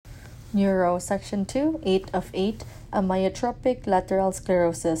Neuro Section 2, 8 of 8, amyotrophic lateral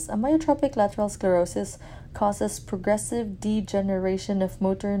sclerosis. Amyotrophic lateral sclerosis causes progressive degeneration of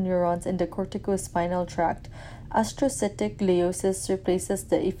motor neurons in the corticospinal tract. Astrocytic gliosis replaces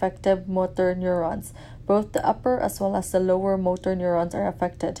the effective motor neurons. Both the upper as well as the lower motor neurons are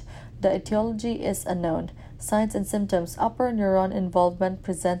affected. The etiology is unknown. Signs and symptoms. Upper neuron involvement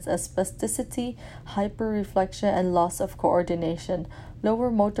presents as spasticity, hyperreflexia, and loss of coordination.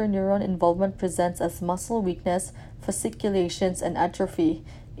 Lower motor neuron involvement presents as muscle weakness, fasciculations, and atrophy.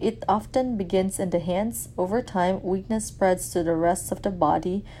 It often begins in the hands. Over time, weakness spreads to the rest of the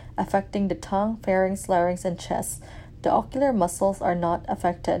body, affecting the tongue, pharynx, larynx, and chest. The ocular muscles are not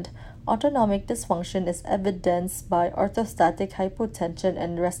affected. Autonomic dysfunction is evidenced by orthostatic hypotension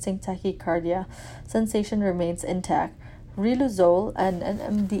and resting tachycardia. Sensation remains intact. Riluzole, an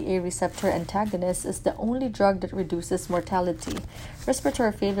NMDA receptor antagonist, is the only drug that reduces mortality.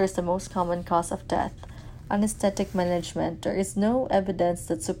 Respiratory failure is the most common cause of death. Anesthetic management. There is no evidence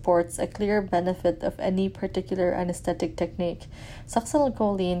that supports a clear benefit of any particular anesthetic technique.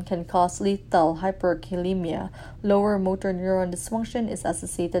 Succinylcholine can cause lethal hyperkalemia. Lower motor neuron dysfunction is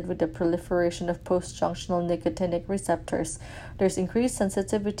associated with the proliferation of postjunctional nicotinic receptors. There's increased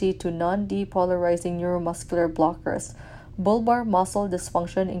sensitivity to non-depolarizing neuromuscular blockers. Bulbar muscle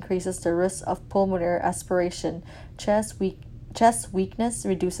dysfunction increases the risk of pulmonary aspiration. Chest weakness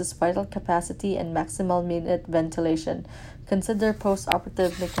reduces vital capacity and maximal minute ventilation. Consider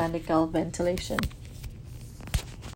postoperative mechanical ventilation.